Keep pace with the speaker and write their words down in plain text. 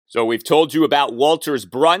So we've told you about Walters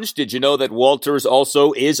Brunch. Did you know that Walters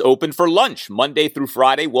also is open for lunch? Monday through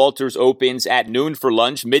Friday, Walters opens at noon for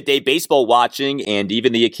lunch, midday baseball watching, and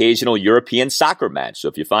even the occasional European soccer match. So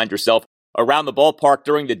if you find yourself around the ballpark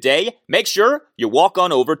during the day, make sure you walk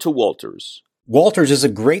on over to Walters. Walters is a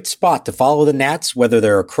great spot to follow the Nats, whether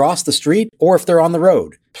they're across the street or if they're on the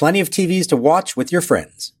road. Plenty of TVs to watch with your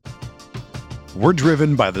friends. We're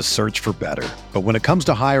driven by the search for better. But when it comes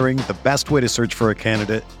to hiring, the best way to search for a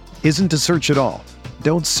candidate isn't to search at all.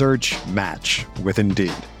 Don't search, match with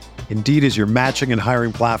Indeed. Indeed is your matching and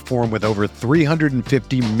hiring platform with over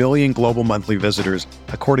 350 million global monthly visitors,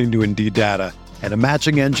 according to Indeed data, and a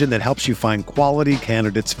matching engine that helps you find quality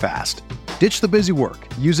candidates fast. Ditch the busy work.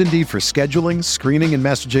 Use Indeed for scheduling, screening, and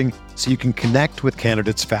messaging so you can connect with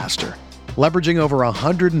candidates faster. Leveraging over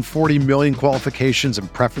 140 million qualifications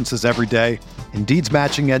and preferences every day, Indeed's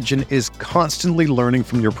matching engine is constantly learning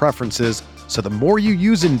from your preferences, so the more you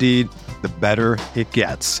use Indeed, the better it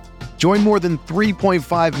gets. Join more than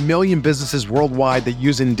 3.5 million businesses worldwide that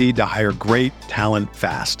use Indeed to hire great talent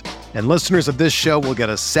fast. And listeners of this show will get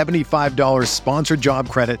a $75 sponsored job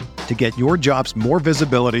credit to get your jobs more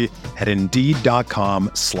visibility at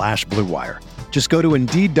Indeed.com/Blue Wire. Just go to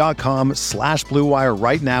Indeed.com/Blue Wire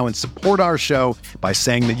right now and support our show by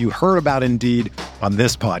saying that you heard about Indeed on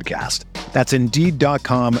this podcast. That's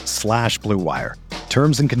Indeed.com/Blue Wire.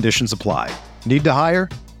 Terms and conditions apply. Need to hire?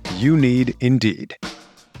 You need Indeed.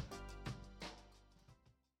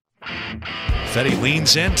 Fedde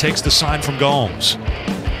leans in, takes the sign from Gomes.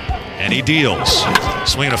 And he deals.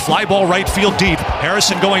 Swinging a fly ball right field deep.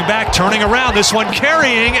 Harrison going back, turning around. This one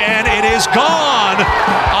carrying, and it is gone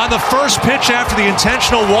on the first pitch after the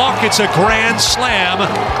intentional walk. It's a grand slam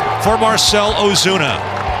for Marcell Ozuna.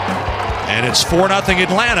 And it's 4-0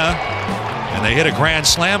 Atlanta. And they hit a grand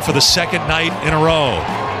slam for the second night in a row.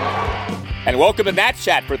 And welcome to Nats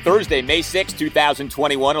Chat for Thursday, May 6,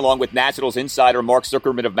 2021, along with Nationals insider Mark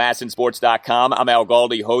Zuckerman of MASNsports.com. I'm Al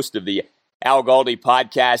Galdi, host of the Al Galdi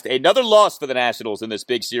podcast. Another loss for the Nationals in this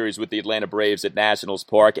big series with the Atlanta Braves at Nationals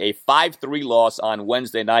Park. A 5-3 loss on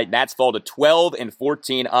Wednesday night. Nats fall to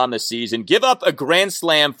 12-14 on the season. Give up a grand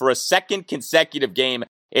slam for a second consecutive game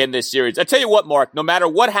in this series. I tell you what, Mark, no matter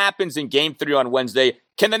what happens in Game 3 on Wednesday,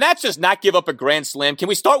 can the Nats just not give up a grand slam? Can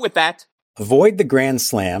we start with that? Avoid the grand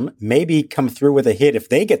slam, maybe come through with a hit if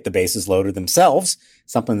they get the bases loaded themselves,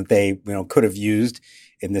 something that they could have used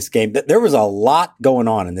in this game. There was a lot going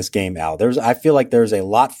on in this game, Al. I feel like there's a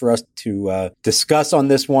lot for us to discuss on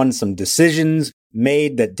this one. Some decisions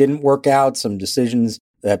made that didn't work out, some decisions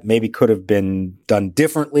that maybe could have been done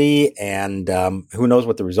differently, and who knows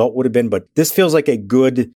what the result would have been. But this feels like a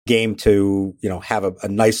good game to have a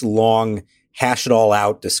nice long hash it all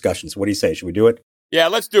out discussion. So what do you say? Should we do it? Yeah,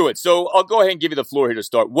 let's do it. So I'll go ahead and give you the floor here to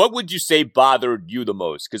start. What would you say bothered you the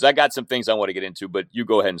most? Because I got some things I want to get into, but you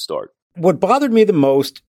go ahead and start. What bothered me the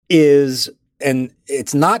most is, and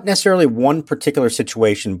it's not necessarily one particular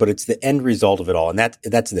situation, but it's the end result of it all. And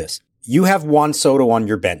that's this. You have Juan Soto on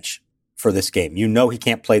your bench for this game. You know he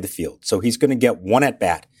can't play the field. So he's going to get one at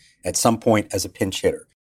bat at some point as a pinch hitter.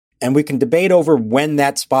 And we can debate over when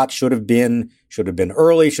that spot should have been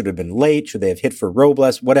early, should have been late, should they have hit for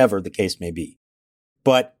Robles, whatever the case may be.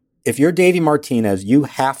 But if you're Davey Martinez, you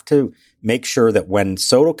have to make sure that when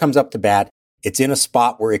Soto comes up to bat, it's in a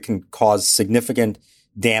spot where it can cause significant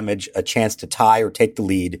damage, a chance to tie or take the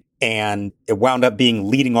lead. And it wound up being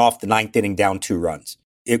leading off the ninth inning down 2 runs.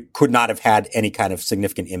 It could not have had any kind of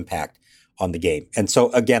significant impact on the game. And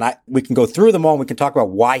so again, we can go through them all and we can talk about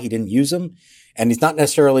why he didn't use them. And he's not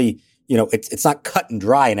necessarily, it's not cut and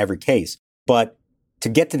dry in every case, but to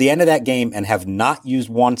get to the end of that game and have not used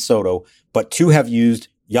Juan Soto, but to have used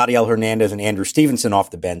Yadiel Hernandez and Andrew Stevenson off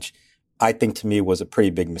the bench, I think to me was a pretty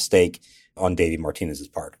big mistake on Davey Martinez's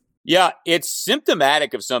part. Yeah, it's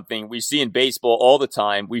symptomatic of something we see in baseball all the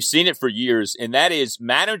time. We've seen it for years, and that is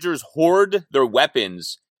managers hoard their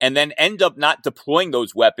weapons and then end up not deploying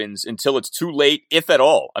those weapons until it's too late, if at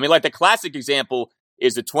all. I mean, like the classic example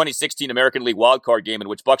is the 2016 American League wildcard game in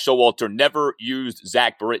which Buck Showalter never used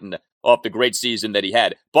Zach Britton off the great season that he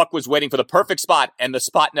had. Buck was waiting for the perfect spot, and the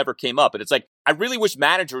spot never came up. And it's like, I really wish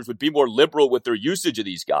managers would be more liberal with their usage of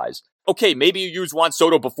these guys. Okay, maybe you use Juan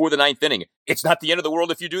Soto before the 9th inning. It's not the end of the world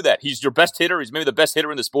if you do that. He's your best hitter. He's maybe the best hitter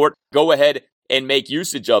in the sport. Go ahead and make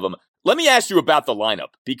usage of him. Let me ask you about the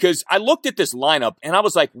lineup, because I looked at this lineup and I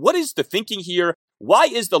was like, what is the thinking here? Why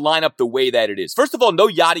is the lineup the way that it is? First of all, no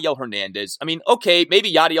Yadiel Hernandez. I mean, okay,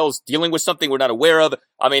 maybe Yadiel's dealing with something we're not aware of.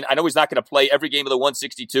 I mean, I know he's not going to play every game of the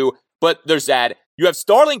 162, but there's that. You have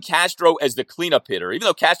Starlin Castro as the cleanup hitter, even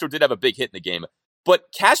though Castro did have a big hit in the game. But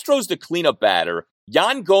Castro's the cleanup batter.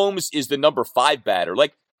 Yan Gomes is the number 5 batter.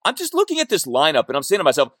 Like, I'm just looking at this lineup and I'm saying to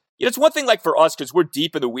myself, it's one thing like for us because we're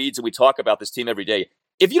deep in the weeds and we talk about this team every day.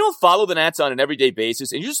 If you don't follow the Nats on an everyday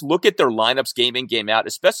basis and you just look at their lineups game in, game out,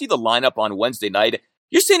 especially the lineup on Wednesday night,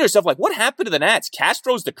 you're saying to yourself, like, what happened to the Nats?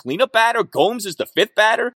 Castro's the cleanup batter. Gomes is the fifth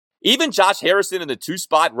batter. Even Josh Harrison in the 2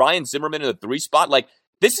 spot, Ryan Zimmerman in the 3 spot. Like,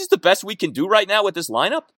 this is the best we can do right now with this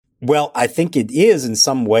lineup? Well, I think it is in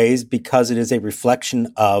some ways because it is a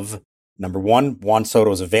reflection of, number one, Juan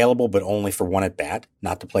Soto is available, but only for one at bat,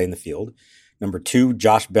 not to play in the field. Number 2,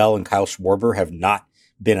 Josh Bell and Kyle Schwarber have not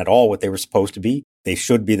been at all what they were supposed to be. They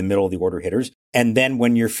should be the middle of the order hitters. And then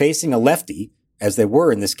when you're facing a lefty, as they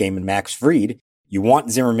were in this game in Max Fried, you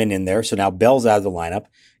want Zimmerman in there. So now Bell's out of the lineup.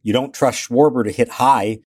 You don't trust Schwarber to hit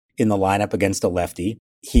high in the lineup against a lefty.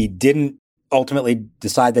 He didn't ultimately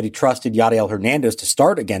decide that he trusted Yadiel Hernandez to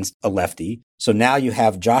start against a lefty. So now you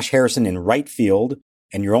have Josh Harrison in right field,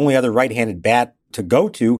 and your only other right-handed bat to go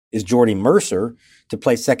to is Jordy Mercer to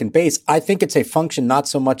play second base. I think it's a function not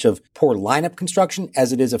so much of poor lineup construction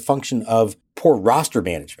as it is a function of poor roster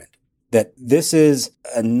management. That this is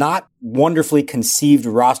a not wonderfully conceived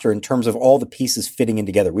roster in terms of all the pieces fitting in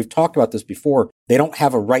together. We've talked about this before. They don't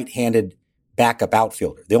have a right-handed backup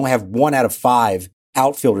outfielder. They only have 1 out of 5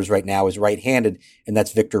 outfielders right now is right-handed, and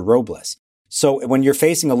that's Victor Robles. So when you're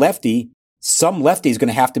facing a lefty, some lefty is going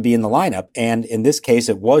to have to be in the lineup. And in this case,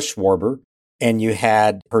 it was Schwarber, and you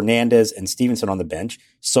had Hernandez and Stevenson on the bench.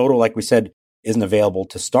 Soto, like we said, isn't available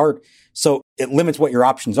to start. So it limits what your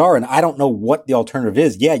options are. And I don't know what the alternative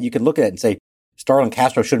is. Yeah, you can look at it and say, Starlin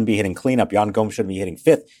Castro shouldn't be hitting cleanup. Yan Gomes shouldn't be hitting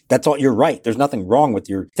fifth. That's all. You're right. There's nothing wrong with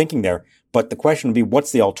your thinking there. But the question would be,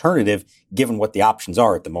 what's the alternative given what the options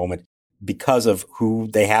are at the moment because of who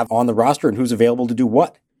they have on the roster and who's available to do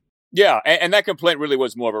what? Yeah, and that complaint really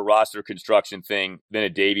was more of a roster construction thing than a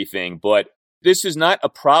Davey thing. But this is not a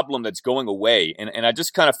problem that's going away. And I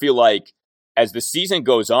just kind of feel like as the season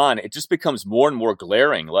goes on, it just becomes more and more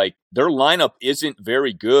glaring. Like, their lineup isn't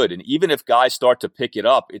very good. And even if guys start to pick it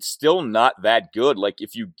up, it's still not that good. Like,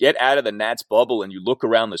 if you get out of the Nats bubble and you look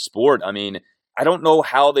around the sport, I mean, I don't know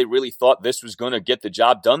how they really thought this was going to get the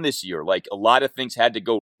job done this year. Like, a lot of things had to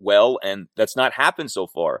go well, and that's not happened so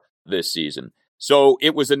far this season. So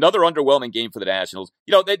it was another underwhelming game for the Nationals.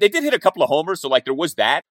 You know, they did hit a couple of homers, so like there was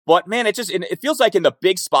that. But man, it feels like in the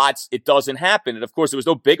big spots, it doesn't happen. And of course, there was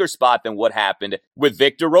no bigger spot than what happened with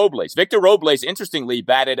Victor Robles. Victor Robles, interestingly,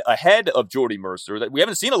 batted ahead of Jordy Mercer. We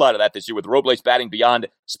haven't seen a lot of that this year with Robles batting beyond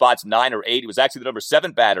spots 9 or 8. He was actually the number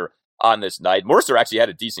 7 batter on this night. Mercer actually had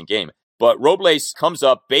a decent game. But Robles comes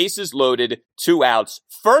up, bases loaded, 2 outs,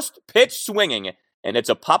 first pitch swinging, and it's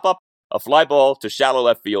a pop-up, a fly ball to shallow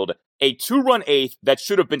left field. A 2-run 8th that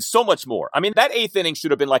should have been so much more. I mean, that 8th inning should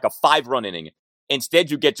have been like a 5-run inning.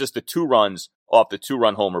 Instead, you get just the 2 runs off the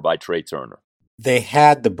 2-run homer by Trey Turner. They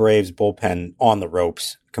had the Braves bullpen on the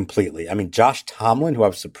ropes completely. I mean, Josh Tomlin, who I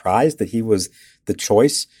was surprised that he was the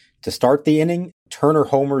choice to start the inning. Turner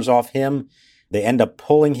homers off him. They end up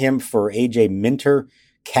pulling him for A.J. Minter.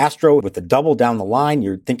 Castro with the double down the line.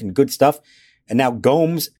 You're thinking good stuff. And now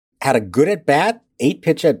Gomes had a good at-bat,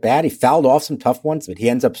 8-pitch at-bat. He fouled off some tough ones, but he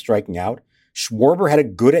ends up striking out. Schwarber had a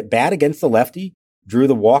good at-bat against the lefty, drew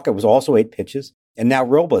the walk. It was also 8 pitches. And now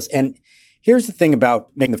Robles. And here's the thing about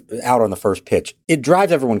making the out on the first pitch. It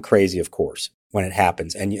drives everyone crazy, of course, when it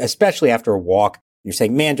happens. And especially after a walk, you're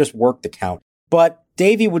saying, man, just work the count. But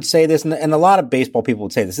Davey would say this, and a lot of baseball people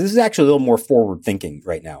would say this. This is actually a little more forward thinking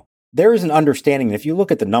right now. There is an understanding that if you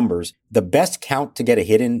look at the numbers, the best count to get a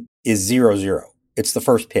hit in is 0-0. It's the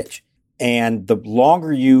first pitch. And the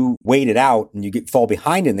longer you wait it out and you fall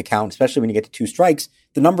behind in the count, especially when you get to 2 strikes,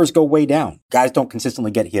 the numbers go way down. Guys don't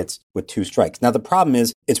consistently get hits with 2 strikes. Now, the problem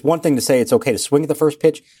is it's one thing to say it's okay to swing at the first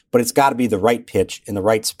pitch, but it's got to be the right pitch in the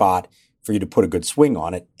right spot for you to put a good swing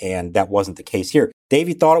on it. And that wasn't the case here.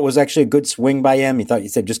 Davey thought it was actually a good swing by him. He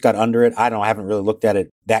said just got under it. I don't know. I haven't really looked at it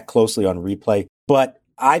that closely on replay, but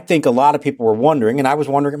I think a lot of people were wondering, and I was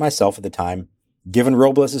wondering it myself at the time, given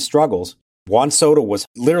Robles' struggles, Juan Soto was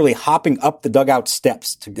literally hopping up the dugout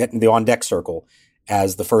steps to get in the on-deck circle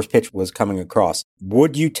as the first pitch was coming across.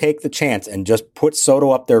 Would you take the chance and just put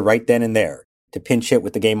Soto up there right then and there to pinch hit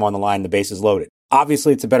with the game on the line, the bases loaded?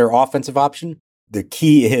 Obviously, it's a better offensive option. The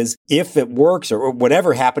key is if it works or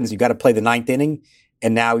whatever happens, you got to play the 9th inning.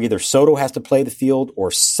 And now either Soto has to play the field or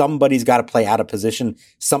somebody's got to play out of position.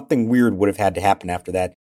 Something weird would have had to happen after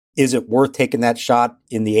that. Is it worth taking that shot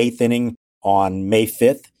in the 8th inning on May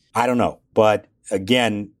 5th? I don't know. But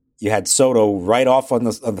again, you had Soto right off on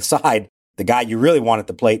the side, the guy you really want at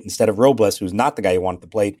the plate instead of Robles, who's not the guy you want at the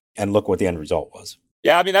plate. And look what the end result was.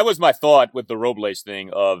 Yeah, I mean, that was my thought with the Robles thing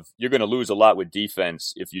of you're going to lose a lot with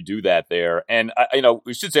defense if you do that there. And,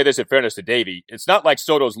 we should say this in fairness to Davey. It's not like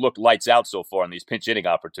Soto's looked lights out so far in these pinch hitting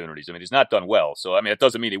opportunities. I mean, he's not done well. So, I mean, it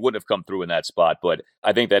doesn't mean he wouldn't have come through in that spot, but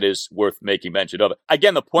I think that is worth making mention of.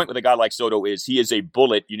 Again, the point with a guy like Soto is he is a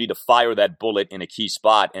bullet. You need to fire that bullet in a key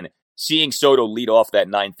spot. And seeing Soto lead off that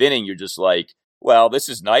ninth inning, you're just like, well, this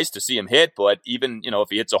is nice to see him hit, but even, if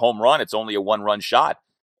he hits a home run, it's only a one-run shot.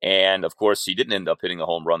 And, of course, he didn't end up hitting a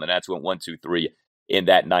home run. The Nats went 1-2-3 in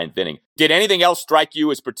that ninth inning. Did anything else strike you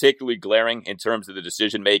as particularly glaring in terms of the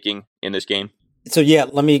decision-making in this game? So, yeah,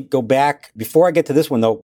 let me go back. Before I get to this one,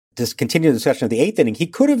 though, to continue the discussion of the eighth inning, he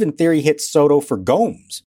could have, in theory, hit Soto for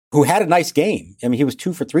Gomes, who had a nice game. I mean, he was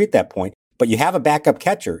 2 for 3 at that point. But you have a backup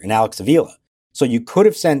catcher in Alex Avila. So you could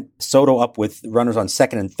have sent Soto up with runners on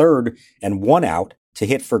second and third and 1 out to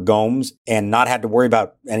hit for Gomes and not had to worry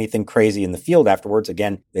about anything crazy in the field afterwards.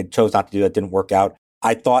 Again, they chose not to do that. Didn't work out.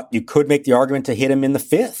 I thought you could make the argument to hit him in the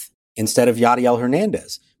 5th instead of Yadiel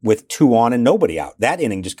Hernandez with 2 on and nobody out. That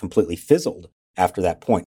inning just completely fizzled after that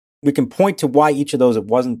point. We can point to why each of those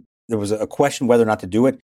there was a question whether or not to do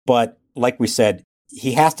it. But like we said,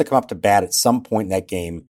 he has to come up to bat at some point in that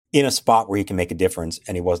game in a spot where he can make a difference,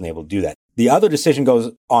 and he wasn't able to do that. The other decision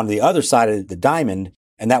goes on the other side of the diamond,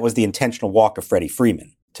 and that was the intentional walk of Freddie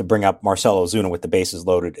Freeman to bring up Marcell Ozuna with the bases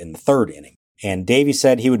loaded in the 3rd inning. And Davey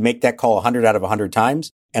said he would make that call 100 out of 100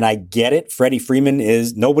 times. And I get it. Freddie Freeman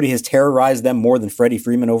nobody has terrorized them more than Freddie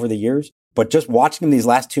Freeman over the years. But just watching him these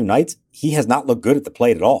last 2 nights, he has not looked good at the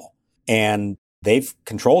plate at all. And they've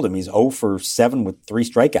controlled him. He's 0 for 7 with 3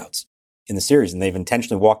 strikeouts in the series, and they've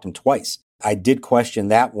intentionally walked him twice. I did question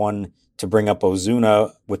that one to bring up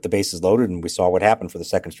Ozuna with the bases loaded, and we saw what happened for the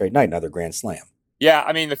 2nd straight night, another grand slam. Yeah,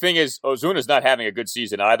 I mean, the thing is, Ozuna's not having a good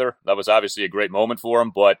season either. That was obviously a great moment for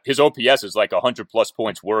him, but his OPS is like 100-plus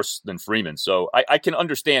points worse than Freeman. So I can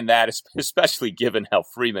understand that, especially given how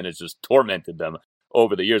Freeman has just tormented them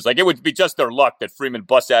over the years. Like, it would be just their luck that Freeman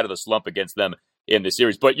busts out of the slump against them in the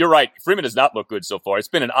series. But you're right, Freeman has not looked good so far. It's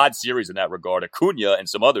been an odd series in that regard. Acuna and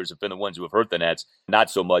some others have been the ones who have hurt the Nats,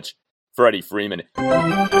 not so much Freddie Freeman.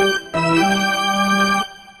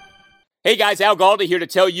 Hey guys, Al Galdi here to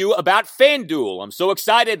tell you about FanDuel. I'm so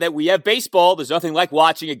excited that we have baseball. There's nothing like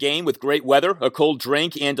watching a game with great weather, a cold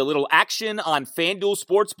drink, and a little action on FanDuel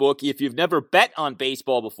Sportsbook. If you've never bet on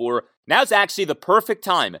baseball before, now's actually the perfect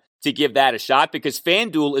time to give that a shot because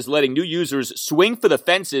FanDuel is letting new users swing for the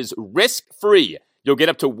fences risk-free. You'll get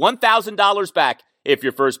up to $1,000 back if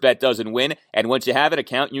your first bet doesn't win, and once you have an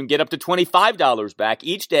account, you can get up to $25 back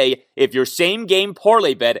each day if your same-game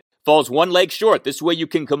parlay bet falls one leg short. This way you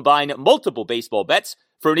can combine multiple baseball bets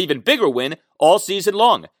for an even bigger win all season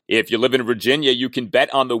long. If you live in Virginia, you can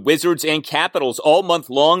bet on the Wizards and Capitals all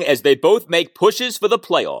month long as they both make pushes for the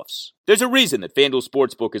playoffs. There's a reason that FanDuel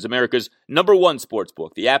Sportsbook is America's #1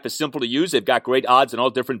 sportsbook. The app is simple to use. They've got great odds in all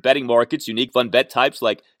different betting markets, unique fun bet types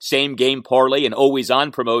like same-game parlay and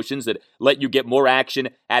always-on promotions that let you get more action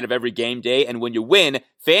out of every game day. And when you win,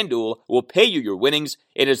 FanDuel will pay you your winnings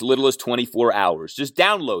in as little as 24 hours. Just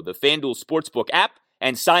download the FanDuel Sportsbook app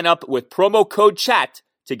and sign up with promo code CHAT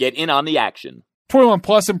to get in on the action. 21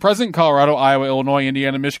 plus and present in Colorado, Iowa, Illinois,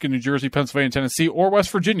 Indiana, Michigan, New Jersey, Pennsylvania, Tennessee, or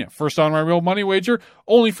West Virginia. First online real money wager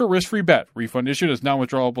only for risk-free bet. Refund issued as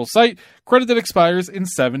non-withdrawable site. Credit that expires in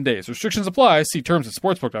 7 days. Restrictions apply. See terms at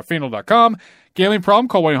sportsbook.fanduel.com. Gambling problem?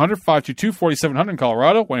 Call 1-800-522-4700 in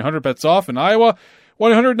Colorado. 1-800-BETS-OFF in Iowa.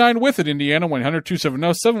 1-800-9-WITH in Indiana.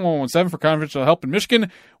 1-800-270-7117 for confidential help in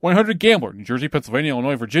Michigan. 1-800-GAMBLER, New Jersey, Pennsylvania,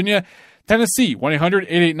 Illinois, Virginia, Tennessee.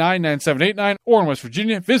 1-800-889-9789. Or in West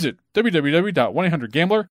Virginia, visit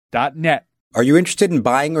www.1800gambler.net. Are you interested in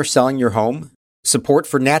buying or selling your home? Support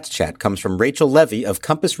for Nats Chat comes from Rachel Levy of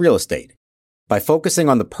Compass Real Estate. By focusing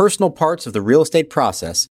on the personal parts of the real estate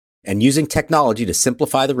process and using technology to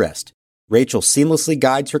simplify the rest, Rachel seamlessly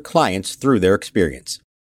guides her clients through their experience.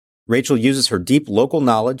 Rachel uses her deep local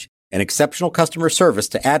knowledge and exceptional customer service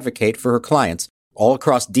to advocate for her clients all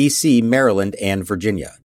across D.C., Maryland, and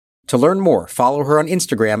Virginia. To learn more, follow her on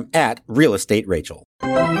Instagram at RealEstateRachel.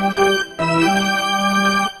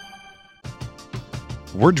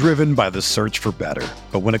 We're driven by the search for better.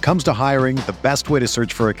 But when it comes to hiring, the best way to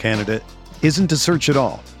search for a candidate isn't to search at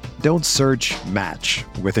all. Don't search, match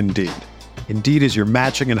with Indeed. Indeed is your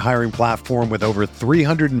matching and hiring platform with over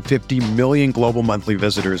 350 million global monthly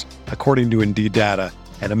visitors, according to Indeed data,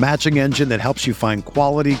 and a matching engine that helps you find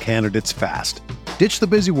quality candidates fast. Ditch the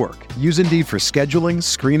busy work. Use Indeed for scheduling,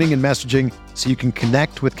 screening, and messaging so you can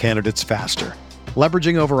connect with candidates faster.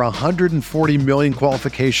 Leveraging over 140 million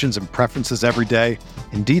qualifications and preferences every day,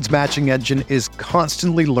 Indeed's matching engine is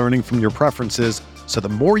constantly learning from your preferences So the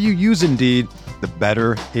more you use Indeed, the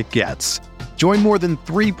better it gets. Join more than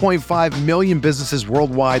 3.5 million businesses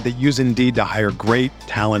worldwide that use Indeed to hire great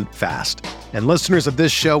talent fast. And listeners of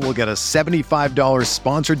this show will get a $75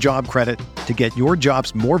 sponsored job credit to get your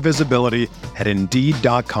jobs more visibility at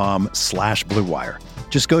Indeed.com/Blue Wire.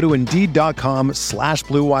 Just go to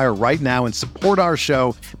Indeed.com/Blue Wire right now and support our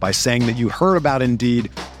show by saying that you heard about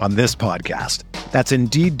Indeed on this podcast. That's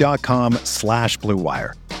Indeed.com/Blue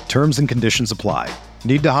Wire. Terms and conditions apply.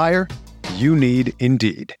 Need to hire? You need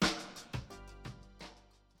Indeed.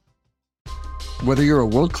 Whether you're a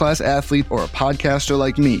world-class athlete or a podcaster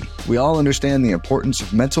like me, we all understand the importance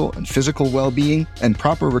of mental and physical well-being and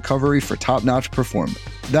proper recovery for top-notch performance.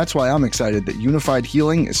 That's why I'm excited that Unified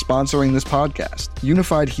Healing is sponsoring this podcast.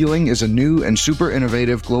 Unified Healing is a new and super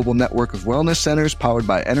innovative global network of wellness centers powered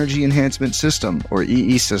by Energy Enhancement System, or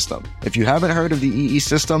EE System. If you haven't heard of the EE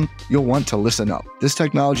System, you'll want to listen up. This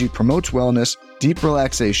technology promotes wellness, deep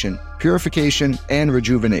relaxation, purification, and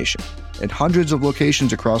rejuvenation. In hundreds of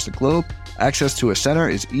locations across the globe, access to a center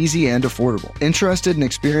is easy and affordable. Interested in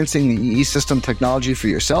experiencing the EE System technology for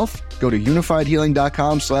yourself? Go to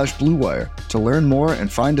unifiedhealing.com/Blue Wire to learn more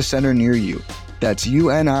and find a center near you. That's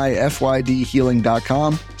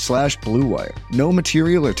UNIFYDhealing.com/Blue Wire. No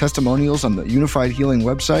material or testimonials on the Unified Healing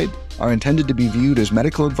website are intended to be viewed as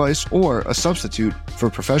medical advice or a substitute for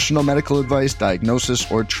professional medical advice,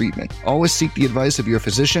 diagnosis, or treatment. Always seek the advice of your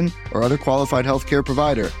physician or other qualified healthcare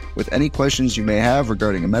provider with any questions you may have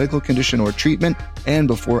regarding a medical condition or treatment and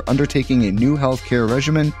before undertaking a new healthcare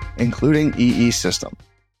regimen, including EE System.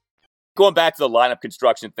 Going back to the lineup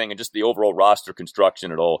construction thing and just the overall roster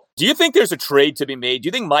construction at all, do you think there's a trade to be made? Do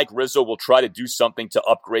you think Mike Rizzo will try to do something to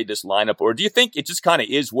upgrade this lineup? Or do you think it just kind of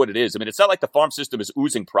is what it is? I mean, it's not like the farm system is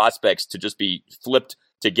oozing prospects to just be flipped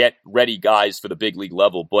to get ready guys for the big league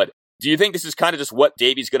level. But do you think this is kind of just what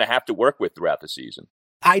Davey's going to have to work with throughout the season?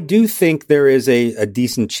 I do think there is a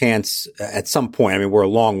decent chance at some point. I mean, we're a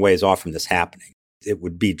long ways off from this happening. It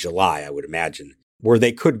would be July, I would imagine, where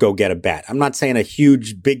they could go get a bat. I'm not saying a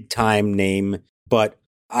huge, big-time name, but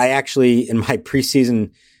I actually, in my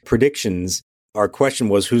preseason predictions, our question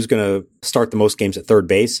was who's going to start the most games at third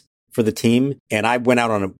base for the team. And I went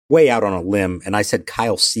way out on a limb, and I said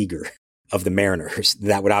Kyle Seager of the Mariners.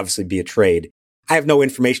 That would obviously be a trade. I have no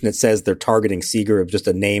information that says they're targeting Seager, just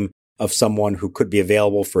a name of someone who could be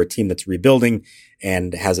available for a team that's rebuilding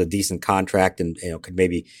and has a decent contract and, could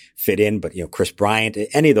maybe fit in. But, Chris Bryant,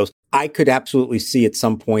 any of those, I could absolutely see at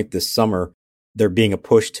some point this summer there being a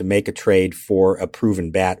push to make a trade for a proven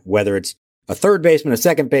bat, whether it's a third baseman, a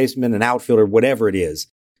second baseman, an outfielder, whatever it is,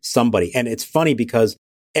 somebody. And it's funny because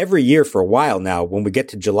every year for a while now, when we get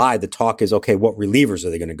to July, the talk is, okay, what relievers are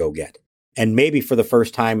they going to go get? And maybe for the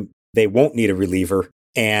first time, they won't need a reliever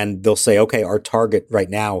and they'll say, okay, our target right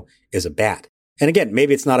now is a bat. And again,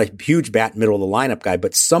 maybe it's not a huge bat middle of the lineup guy,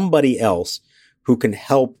 but somebody else who can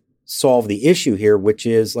help solve the issue here, which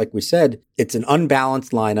is, like we said, it's an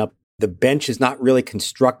unbalanced lineup. The bench is not really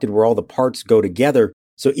constructed where all the parts go together.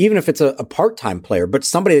 So even if it's a part-time player, but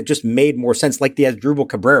somebody that just made more sense, like the Asdrubal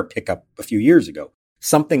Cabrera pickup a few years ago,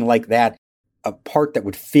 something like that, a part that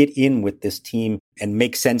would fit in with this team and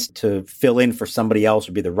make sense to fill in for somebody else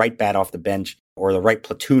would be the right bat off the bench or the right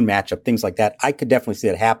platoon matchup, things like that. I could definitely see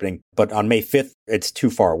that happening. But on May 5th, it's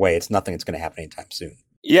too far away. It's nothing that's going to happen anytime soon.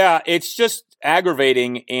 Yeah, it's just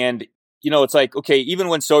aggravating. And, it's like, okay, even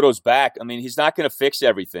when Soto's back, I mean, he's not going to fix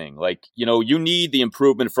everything. Like, you need the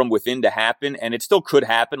improvement from within to happen. And it still could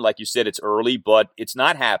happen. Like you said, it's early, but it's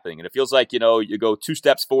not happening. And it feels like, you go 2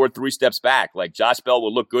 steps forward, 3 steps back. Like Josh Bell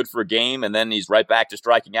will look good for a game, and then he's right back to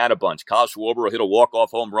striking out a bunch. Kyle Schwarber will hit a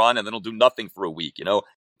walk-off home run, and then he'll do nothing for a week,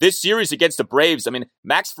 This series against the Braves, I mean,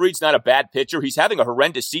 Max Fried's not a bad pitcher. He's having a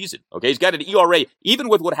horrendous season, okay? He's got an ERA, even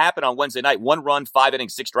with what happened on Wednesday night, 1 run, 5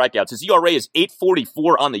 innings, 6 strikeouts. His ERA is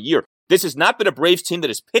 8.44 on the year. This has not been a Braves team that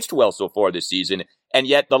has pitched well so far this season, and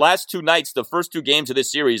yet the last 2 nights, the first 2 games of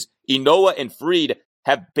this series, Inoa and Fried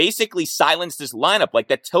have basically silenced this lineup. Like,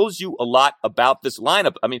 that tells you a lot about this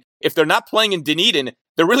lineup. I mean, if they're not playing in Dunedin,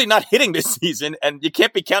 they're really not hitting this season, and you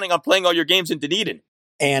can't be counting on playing all your games in Dunedin.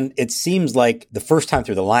 And it seems like the first time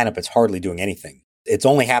through the lineup, it's hardly doing anything. It's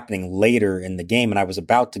only happening later in the game. And I was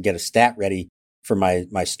about to get a stat ready for my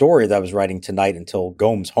story that I was writing tonight until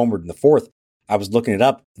Gomes homered in the 4th. I was looking it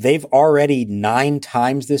up. They've already 9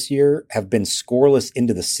 times this year have been scoreless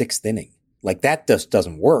into the 6th inning. Like, that just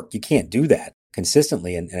doesn't work. You can't do that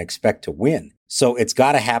consistently and expect to win. So it's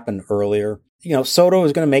got to happen earlier. Soto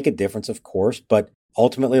is going to make a difference, of course, but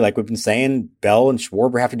ultimately, like we've been saying, Bell and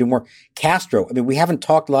Schwarber have to do more. Castro, I mean, we haven't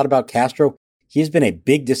talked a lot about Castro. he has been a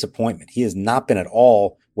big disappointment. He has not been at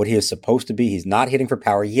all what he is supposed to be. He's not hitting for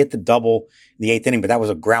power. He hit the double in the 8th inning, but that was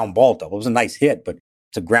a ground ball double. It was a nice hit, but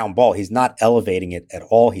it's a ground ball. He's not elevating it at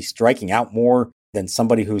all. He's striking out more than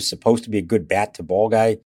somebody who's supposed to be a good bat to ball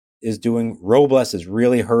guy is doing. Robles is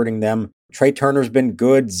really hurting them. Trey Turner's been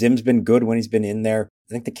good. Zim's been good when he's been in there.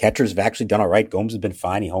 I think the catchers have actually done all right. Gomes has been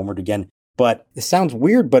fine. He homered again. But it sounds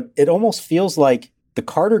weird, but it almost feels like the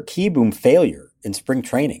Carter Kieboom failure in spring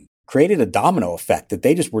training created a domino effect that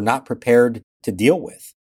they just were not prepared to deal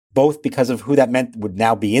with, both because of who that meant would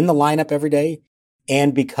now be in the lineup every day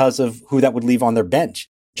and because of who that would leave on their bench.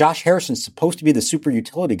 Josh Harrison's supposed to be the super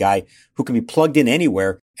utility guy who can be plugged in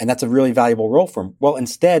anywhere, and that's a really valuable role for him. Well,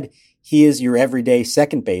 instead, he is your everyday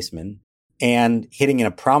second baseman and hitting in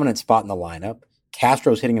a prominent spot in the lineup.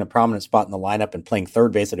 Castro's hitting in a prominent spot in the lineup and playing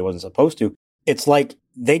third base that he wasn't supposed to. It's like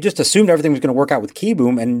they just assumed everything was going to work out with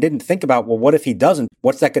Kieboom and didn't think about, well, what if he doesn't?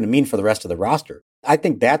 What's that going to mean for the rest of the roster? I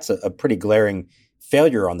think that's a pretty glaring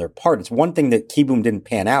failure on their part. It's one thing that Kieboom didn't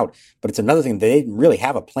pan out, but it's another thing they didn't really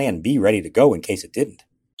have a plan B ready to go in case it didn't.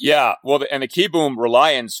 Yeah, well, and the Kieboom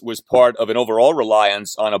reliance was part of an overall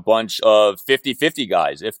reliance on a bunch of 50-50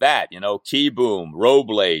 guys, if that, Kieboom,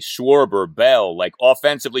 Robles, Schwarber, Bell, like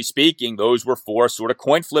offensively speaking, those were 4 sort of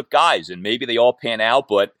coin flip guys, and maybe they all pan out,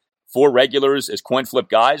 but 4 regulars as coin flip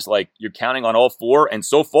guys, like you're counting on all 4, and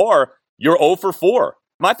so far, you're 0 for 4.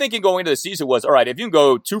 My thinking going into the season was, all right, if you can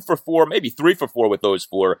go 2 for 4, maybe 3 for 4 with those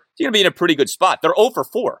 4, you're going to be in a pretty good spot. They're 0 for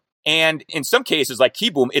 4. And in some cases, like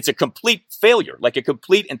Kieboom, it's a complete failure, like a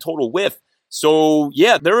complete and total whiff. So,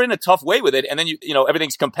 yeah, they're in a tough way with it. And then,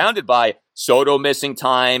 everything's compounded by Soto missing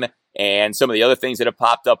time and some of the other things that have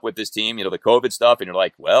popped up with this team, the COVID stuff. And you're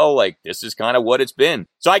like, well, like, this is kind of what it's been.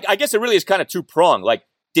 So I guess it really is kind of two-pronged. Like,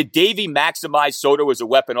 did Davey maximize Soto as a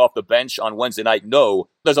weapon off the bench on Wednesday night? No.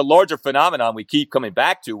 There's a larger phenomenon we keep coming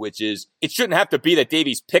back to, which is it shouldn't have to be that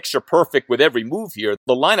Davey's picture perfect with every move here.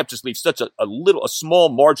 The lineup just leaves such a small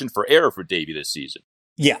margin for error for Davey this season.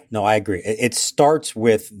 Yeah, no, I agree. It starts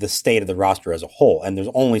with the state of the roster as a whole, and there's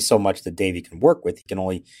only so much that Davey can work with. He can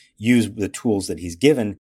only use the tools that he's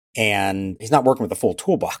given, and he's not working with a full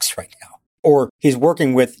toolbox right now. Or he's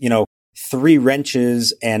working with, 3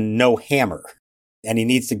 wrenches and no hammer. And he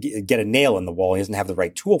needs to get a nail in the wall. He doesn't have the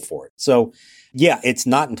right tool for it. So, yeah, it's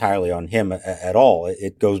not entirely on him at all.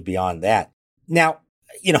 It goes beyond that. Now,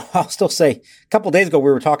 I'll still say a couple of days ago,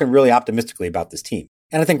 we were talking really optimistically about this team.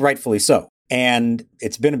 And I think rightfully so. And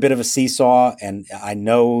it's been a bit of a seesaw. And I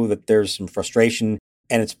know that there's some frustration.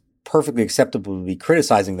 And it's perfectly acceptable to be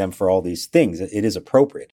criticizing them for all these things. It is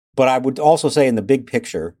appropriate. But I would also say in the big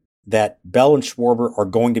picture that Bell and Schwarber are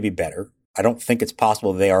going to be better. I don't think it's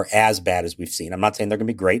possible they are as bad as we've seen. I'm not saying they're going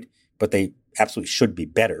to be great, but they absolutely should be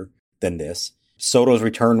better than this. Soto's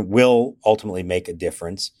return will ultimately make a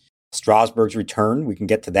difference. Strasburg's return, we can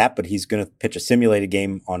get to that, but he's going to pitch a simulated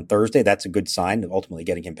game on Thursday. That's a good sign of ultimately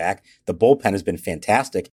getting him back. The bullpen has been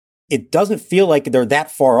fantastic. It doesn't feel like they're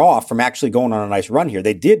that far off from actually going on a nice run here.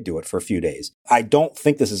 They did do it for a few days. I don't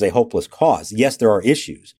think this is a hopeless cause. Yes, there are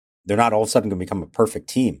issues. They're not all of a sudden going to become a perfect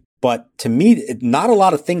team. But to me, not a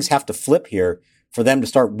lot of things have to flip here for them to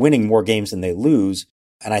start winning more games than they lose.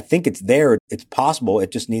 And I think it's there. It's possible.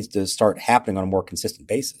 It just needs to start happening on a more consistent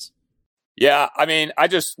basis. Yeah, I mean, I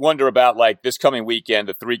just wonder about like this coming weekend,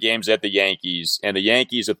 the 3 games at the Yankees, and the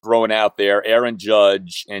Yankees are throwing out there Aaron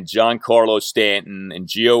Judge and Giancarlo Stanton and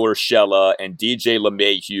Gio Urshela and DJ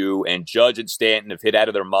LeMahieu, and Judge and Stanton have hit out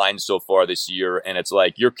of their minds so far this year. And it's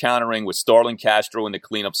like you're countering with Starlin Castro in the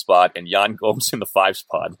cleanup spot and Yan Gomes in the 5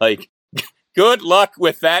 spot. Like, good luck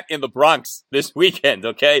with that in the Bronx this weekend,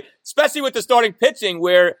 okay? Especially with the starting pitching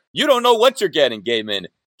where you don't know what you're getting game in,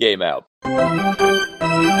 game out.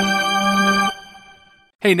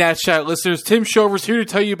 Hey, Nats Chat listeners, Tim Shover's here to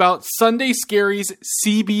tell you about Sunday Scaries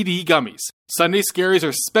CBD Gummies. Sunday Scaries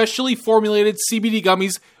are specially formulated CBD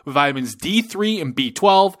gummies with vitamins D3 and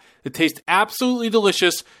B12 that taste absolutely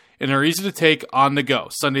delicious and are easy to take on the go.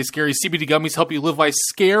 Sunday Scaries CBD gummies help you live life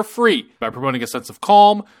scare-free by promoting a sense of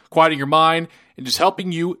calm, quieting your mind, and just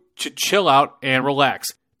helping you to chill out and relax.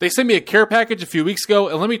 They sent me a care package a few weeks ago,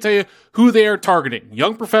 and let me tell you who they are targeting.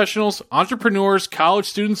 Young professionals, entrepreneurs, college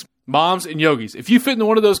students, moms, and yogis. If you fit into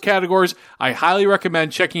one of those categories, I highly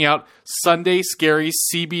recommend checking out Sunday Scaries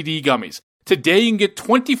CBD Gummies. Today, you can get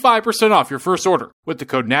 25% off your first order with the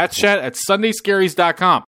code NATSCHAT at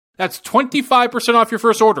sundayscaries.com. That's 25% off your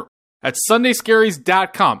first order at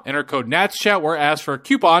sundayscaries.com. Enter code NATSCHAT where it asks for a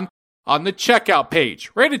coupon on the checkout page.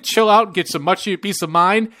 Ready to chill out and get some much-needed peace of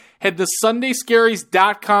mind? Head to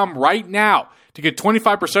sundayscaries.com right now to get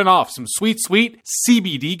 25% off some sweet, sweet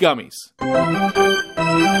CBD gummies.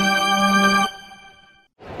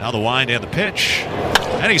 Now the wind and the pitch.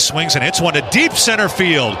 And he swings and hits one to deep center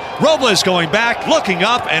field. Robles going back, looking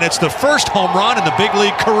up, and it's the first home run in the big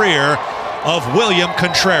league career of William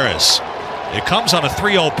Contreras. It comes on a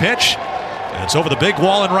 3-0 pitch, and it's over the big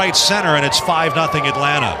wall in right center, and it's 5-0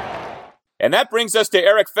 Atlanta. And that brings us to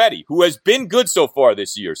Erick Fedde, who has been good so far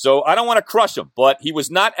this year. So I don't want to crush him, but he was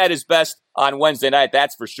not at his best on Wednesday night,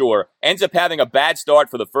 that's for sure. Ends up having a bad start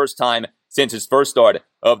for the first time since his first start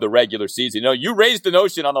of the regular season. You know, you raised the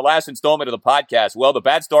notion on the last installment of the podcast. Well, the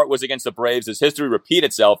bad start was against the Braves. As history repeat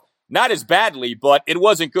itself, not as badly, but it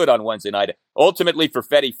wasn't good on Wednesday night. Ultimately for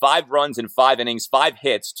Fedde, 5 runs in 5 innings, 5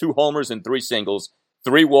 hits, 2 homers and 3 singles,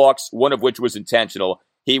 3 walks, one of which was intentional.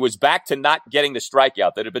 He was back to not getting the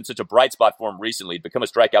strikeout that had been such a bright spot for him recently. He'd become a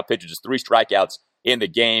strikeout pitcher, just 3 strikeouts in the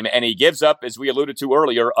game. And he gives up, as we alluded to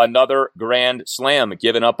earlier, another grand slam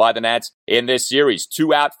given up by the Nats in this series.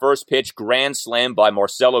 2-out first pitch grand slam by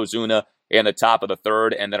Marcell Ozuna in the top of the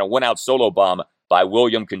 3rd, and then a 1-out solo bomb by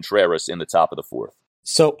William Contreras in the top of the 4th.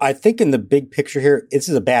 So I think in the big picture here, this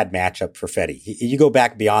is a bad matchup for Fedde. You go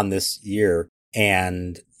back beyond this year,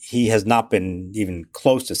 and he has not been even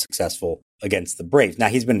close to successful against the Braves. Now,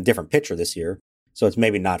 he's been a different pitcher this year, so it's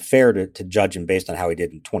maybe not fair to judge him based on how he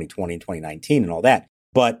did in 2020 and 2019 and all that.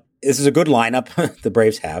 But this is a good lineup the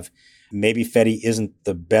Braves have. Maybe Fedde isn't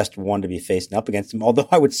the best one to be facing up against him, although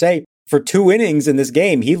I would say for 2 innings in this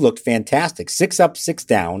game, he looked fantastic. 6 up, 6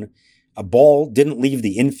 down. A ball didn't leave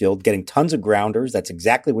the infield, getting tons of grounders. That's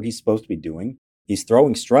exactly what he's supposed to be doing. He's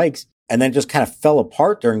throwing strikes, and then just kind of fell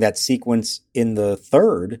apart during that sequence in the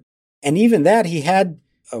 3rd. And even that, he had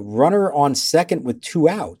a runner on second with 2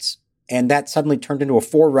 outs, and that suddenly turned into a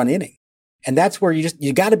 4-run inning. And that's where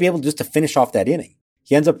you got to be able just to finish off that inning.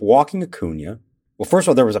 He ends up walking Acuna. Well, first of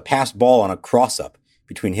all, there was a passed ball on a cross-up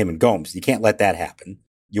between him and Gomes. You can't let that happen.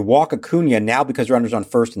 You walk Acuna. Now, because runners on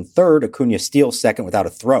first and third, Acuna steals second without a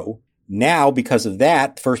throw. Now, because of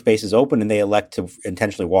that, first base is open and they elect to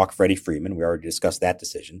intentionally walk Freddie Freeman. We already discussed that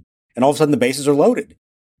decision. And all of a sudden, the bases are loaded.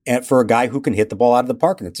 And for a guy who can hit the ball out of the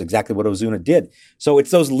park, and it's exactly what Ozuna did. So it's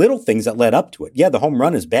those little things that led up to it. Yeah, the home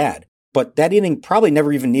run is bad, but that inning probably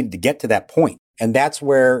never even needed to get to that point. And that's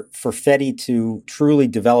where, for Fedde to truly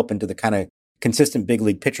develop into the kind of consistent big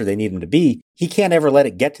league pitcher they need him to be, he can't ever let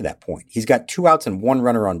it get to that point. He's got 2 outs and 1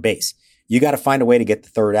 runner on base. You got to find a way to get the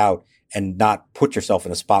 3rd out and not put yourself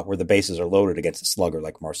in a spot where the bases are loaded against a slugger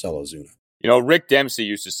like Marcell Ozuna. You know, Rick Dempsey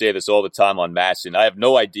used to say this all the time on MASN. I have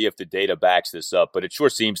no idea if the data backs this up, but it sure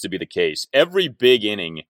seems to be the case. Every big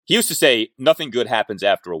inning, he used to say nothing good happens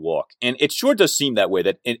after a walk. And it sure does seem that way,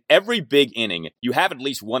 that in every big inning, you have at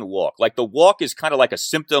least 1 walk. Like the walk is kind of like a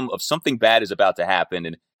symptom of something bad is about to happen.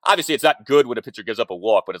 And obviously it's not good when a pitcher gives up a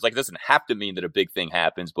walk, but it's like it doesn't have to mean that a big thing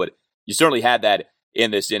happens. But you certainly had that in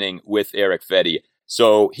this inning with Erick Fedde.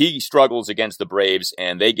 So he struggles against the Braves,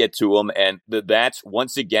 and they get to him, and the Nats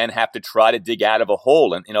once again have to try to dig out of a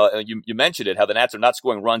hole. And, you know, you mentioned it, how the Nats are not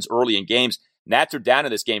scoring runs early in games. Nats are down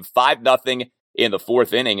in this game 5-0 in the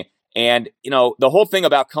 4th inning. And, you know, the whole thing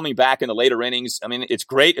about coming back in the later innings, I mean, it's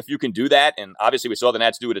great if you can do that. And obviously we saw the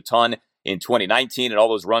Nats do it a ton in 2019 and all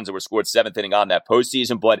those runs that were scored 7th inning on that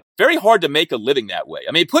postseason, but very hard to make a living that way.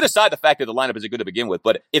 I mean, put aside the fact that the lineup isn't good to begin with,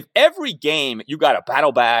 but if every game you got to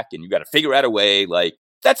battle back and you got to figure out a way, like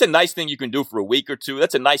that's a nice thing you can do for a week or two.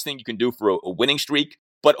 That's a nice thing you can do for a winning streak.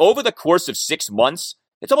 But over the course of 6 months,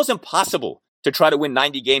 it's almost impossible to try to win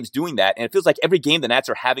 90 games doing that. And it feels like every game the Nats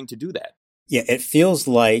are having to do that. Yeah, it feels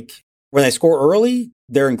like when they score early,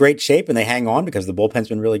 they're in great shape and they hang on because the bullpen's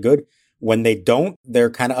been really good. When they don't,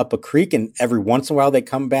 they're kind of up a creek, and every once in a while they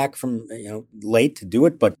come back from late to do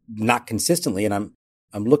it, but not consistently. And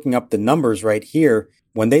I'm looking up the numbers right here.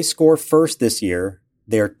 When they score first this year,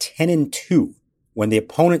 they're 10-2. When the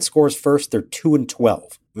opponent scores first, they're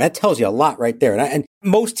 2-12. And that tells you a lot right there. And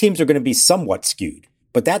most teams are going to be somewhat skewed,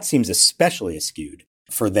 but that seems especially skewed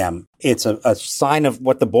for them. It's a sign of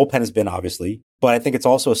what the bullpen has been, obviously, but I think it's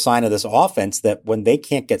also a sign of this offense that when they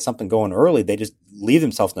can't get something going early, they just leave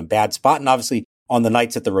themselves in a bad spot. And obviously, on the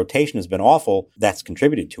nights that the rotation has been awful, that's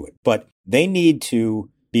contributed to it. But they need to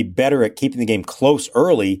be better at keeping the game close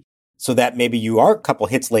early so that maybe you are a couple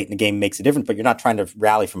hits late in the game makes a difference, but you're not trying to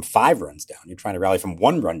rally from 5 runs down. You're trying to rally from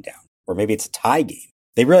 1 run down, or maybe it's a tie game.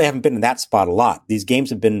 They really haven't been in that spot a lot. These games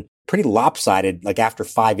have been pretty lopsided, like after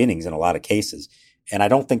 5 innings in a lot of cases. And I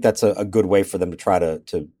don't think that's a good way for them to try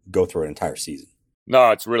to go through an entire season.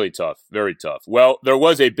 No, it's really tough. Very tough. Well, there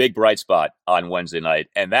was a big bright spot on Wednesday night,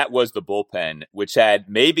 and that was the bullpen, which had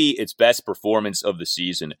maybe its best performance of the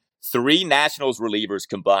season. 3 Nationals relievers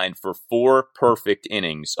combined for 4 perfect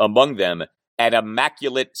innings, among them an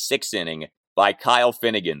immaculate 6th inning by Kyle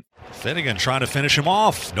Finnegan. Finnegan trying to finish him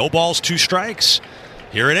off. No balls, 2 strikes.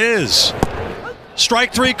 Here it is.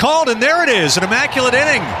 Strike three called, and there it is, an immaculate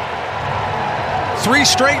inning. 3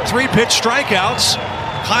 straight 3-pitch strikeouts.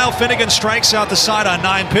 Kyle Finnegan strikes out the side on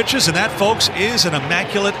 9 pitches, and that, folks, is an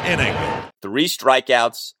immaculate inning. 3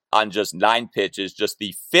 strikeouts on just 9 pitches, just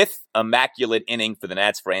the 5th immaculate inning for the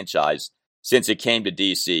Nats franchise since it came to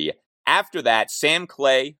DC. After that, Sam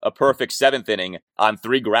Clay, a perfect 7th inning on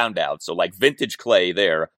 3 groundouts, so like vintage Clay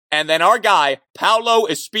there. And then our guy, Paolo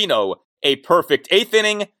Espino, a perfect 8th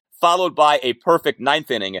inning, followed by a perfect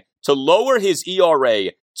 9th inning to lower his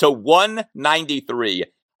ERA to 1.93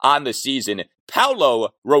 on the season. Paolo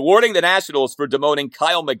rewarding the Nationals for demoting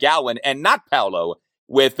Kyle McGowan, and not Paolo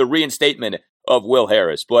with the reinstatement of Will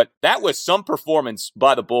Harris. But that was some performance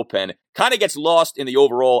by the bullpen. Kind of gets lost in the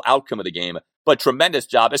overall outcome of the game, but tremendous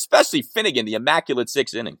job, especially Finnegan, the immaculate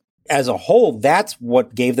 6th inning. As a whole, that's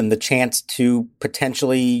what gave them the chance to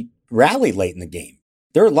potentially rally late in the game.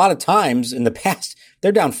 There are a lot of times in the past,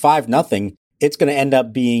 they're down 5-0. It's going to end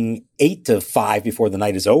up being 8-5 before the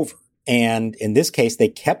night is over. And in this case, they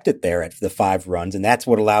kept it there at the 5 runs, and that's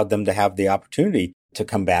what allowed them to have the opportunity to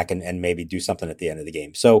come back and maybe do something at the end of the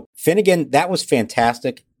game. So Finnegan, that was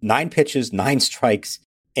fantastic. 9 pitches, 9 strikes.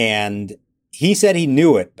 And he said he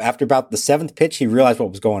knew it. After about the 7th pitch, he realized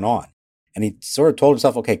what was going on. And he sort of told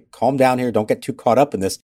himself, okay, calm down here. Don't get too caught up in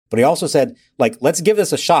this. But he also said, like, let's give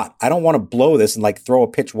this a shot. I don't want to blow this and like throw a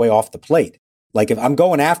pitch way off the plate. Like if I'm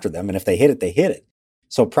going after them and if they hit it, they hit it.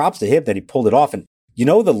 So props to him that he pulled it off. And you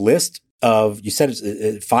know, the list of, you said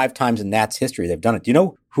it's 5 times in Nats history they've done it. Do you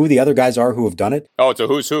know who the other guys are who have done it? Oh, it's a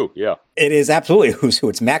who's who. Yeah. It is absolutely who's who.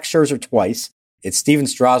 It's Max Scherzer twice. It's Steven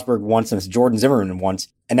Strasburg once, and it's Jordan Zimmerman once.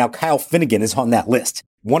 And now Kyle Finnegan is on that list.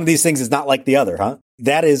 One of these things is not like the other, huh?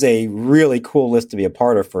 That is a really cool list to be a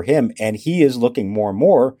part of for him. And he is looking more and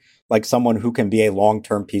more like someone who can be a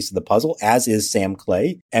long-term piece of the puzzle, as is Sam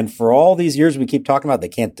Clay. And for all these years we keep talking about, they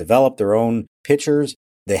can't develop their own pitchers.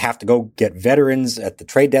 They have to go get veterans at the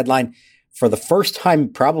trade deadline. For the first time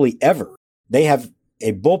probably ever, they have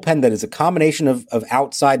a bullpen that is a combination of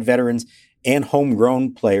outside veterans and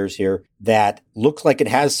homegrown players here that looks like it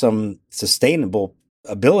has some sustainable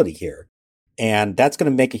ability here. And that's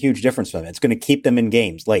going to make a huge difference for them. It's going to keep them in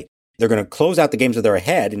games late. They're going to close out the games that they're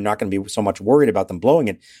ahead and not going to be so much worried about them blowing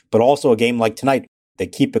it. But also a game like tonight, they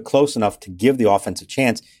keep it close enough to give the offense a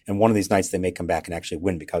chance. And one of these nights they may come back and actually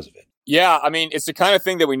win because of it. Yeah, I mean, it's the kind of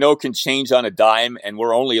thing that we know can change on a dime, and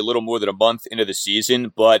we're only a little more than a month into the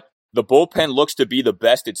season, but the bullpen looks to be the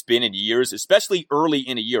best it's been in years, especially early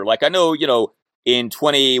in a year. Like I know, in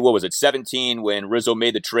 17, when Rizzo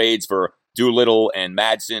made the trades for Doolittle and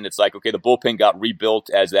Madsen, it's like, okay, the bullpen got rebuilt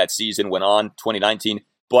as that season went on, 2019,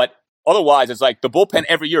 but otherwise, it's like the bullpen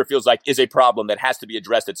every year, it feels like, is a problem that has to be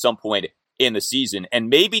addressed at some point in the season. And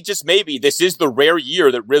maybe, just maybe, this is the rare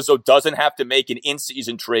year that Rizzo doesn't have to make an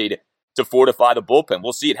in-season trade to fortify the bullpen.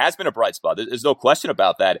 We'll see. It has been a bright spot. There's no question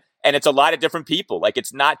about that. And it's a lot of different people. Like,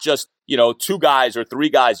 it's not just, 2 guys or 3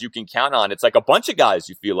 guys you can count on. It's like a bunch of guys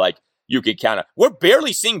you feel like you can count on. We're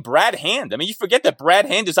barely seeing Brad Hand. I mean, you forget that Brad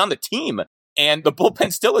Hand is on the team, and the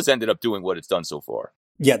bullpen still has ended up doing what it's done so far.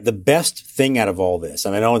 Yeah, the best thing out of all this,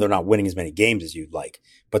 I know they're not winning as many games as you'd like,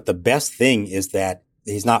 but the best thing is that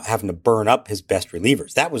he's not having to burn up his best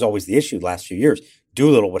relievers. That was always the issue the last few years.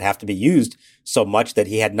 Doolittle would have to be used so much that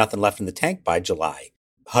he had nothing left in the tank by July.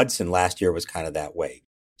 Hudson last year was kind of that way.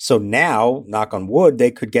 So now, knock on wood,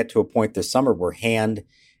 they could get to a point this summer where Hand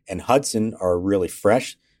and Hudson are really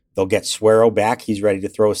fresh. They'll get Suero back. He's ready to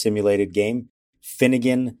throw a simulated game.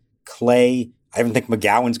 Finnegan, Clay. I even think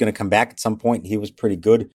McGowan's going to come back at some point. He was pretty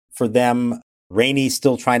good for them. Rainey's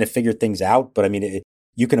still trying to figure things out, but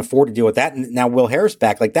you can afford to deal with that. And now Will Harris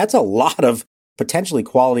back. Like, that's a lot of potentially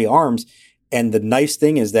quality arms. And the nice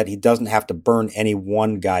thing is that he doesn't have to burn any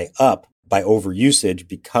one guy up by overusage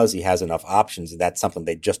because he has enough options. And that's something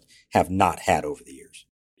they just have not had over the years.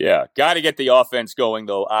 Yeah, got to get the offense going,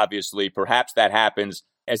 though, obviously. Perhaps that happens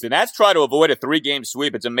as the Nats try to avoid a 3-game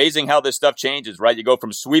sweep. It's amazing how this stuff changes, right? You go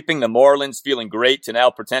from sweeping the Marlins, feeling great, to now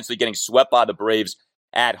potentially getting swept by the Braves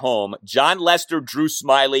at home. John Lester, Drew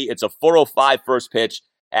Smyly. It's a 4:05 first pitch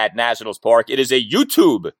at Nationals Park. It is a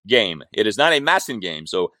YouTube game. It is not a Masson game,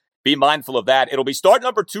 so be mindful of that. It'll be start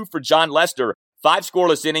number 2 for John Lester. 5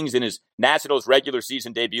 scoreless innings in his Nationals regular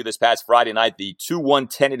season debut this past Friday night, the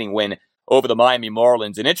 2-1 10-inning win over the Miami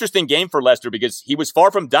Marlins. An interesting game for Lester because he was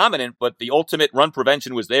far from dominant, but the ultimate run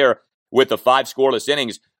prevention was there with the 5 scoreless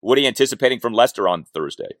innings. What are you anticipating from Lester on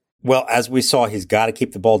Thursday? Well, as we saw, he's got to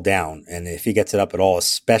keep the ball down. And if he gets it up at all,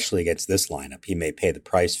 especially against this lineup, he may pay the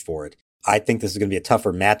price for it. I think this is going to be a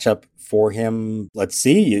tougher matchup for him. Let's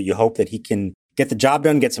see. You hope that he can get the job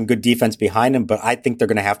done, get some good defense behind him, but I think they're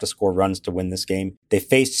going to have to score runs to win this game. They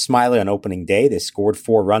faced Smiley on opening day. They scored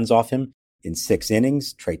 4 runs off him in 6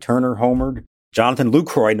 innings. Trey Turner homered. Jonathan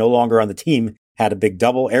Lucroy, no longer on the team, had a big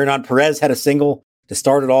double. Hernan Perez had a single to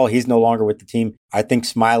start it all. He's no longer with the team. I think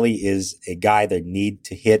Smiley is a guy they need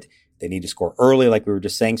to hit. They need to score early, like we were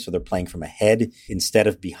just saying, so they're playing from ahead instead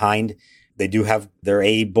of behind. They do have their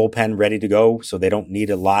A bullpen ready to go, so they don't need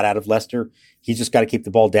a lot out of Lester. He's just got to keep the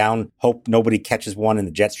ball down, hope nobody catches one and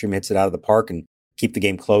the jet stream hits it out of the park, and keep the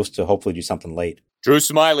game close to hopefully do something late. Drew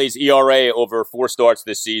Smiley's ERA over 4 starts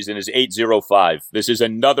this season is 8.05. This is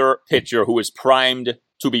another pitcher who is primed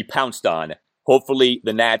to be pounced on. Hopefully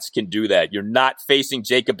the Nats can do that. You're not facing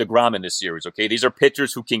Jacob deGrom in this series, okay? These are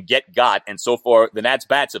pitchers who can get got, and so far the Nats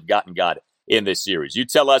bats have gotten got in this series. You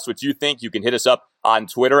tell us what you think. You can hit us up on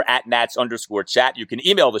Twitter at Nats_chat. You can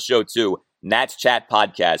email the show to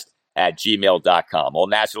natschatpodcast@gmail.com. All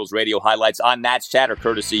Nationals radio highlights on Nats Chat are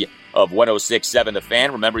courtesy of 106.7 The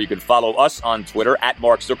Fan. Remember, you can follow us on Twitter at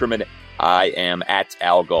Mark Zuckerman. I am at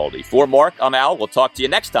Al Galdi. For Mark, I'm Al. We'll talk to you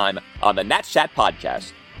next time on the Nats Chat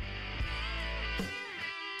Podcast.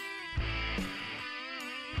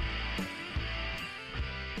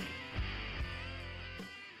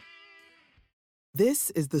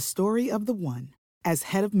 This is the story of the one. As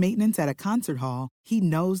head of maintenance at a concert hall, he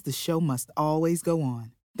knows the show must always go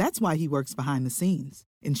on. That's why he works behind the scenes,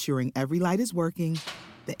 ensuring every light is working,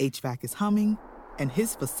 the HVAC is humming, and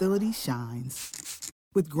his facility shines.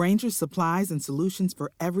 With Grainger's supplies and solutions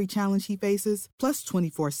for every challenge he faces, plus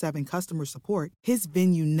 24/7 customer support, his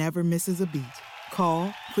venue never misses a beat.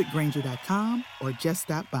 Call quickgrainger.com or just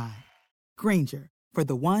stop by. Grainger, for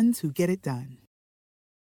the ones who get it done.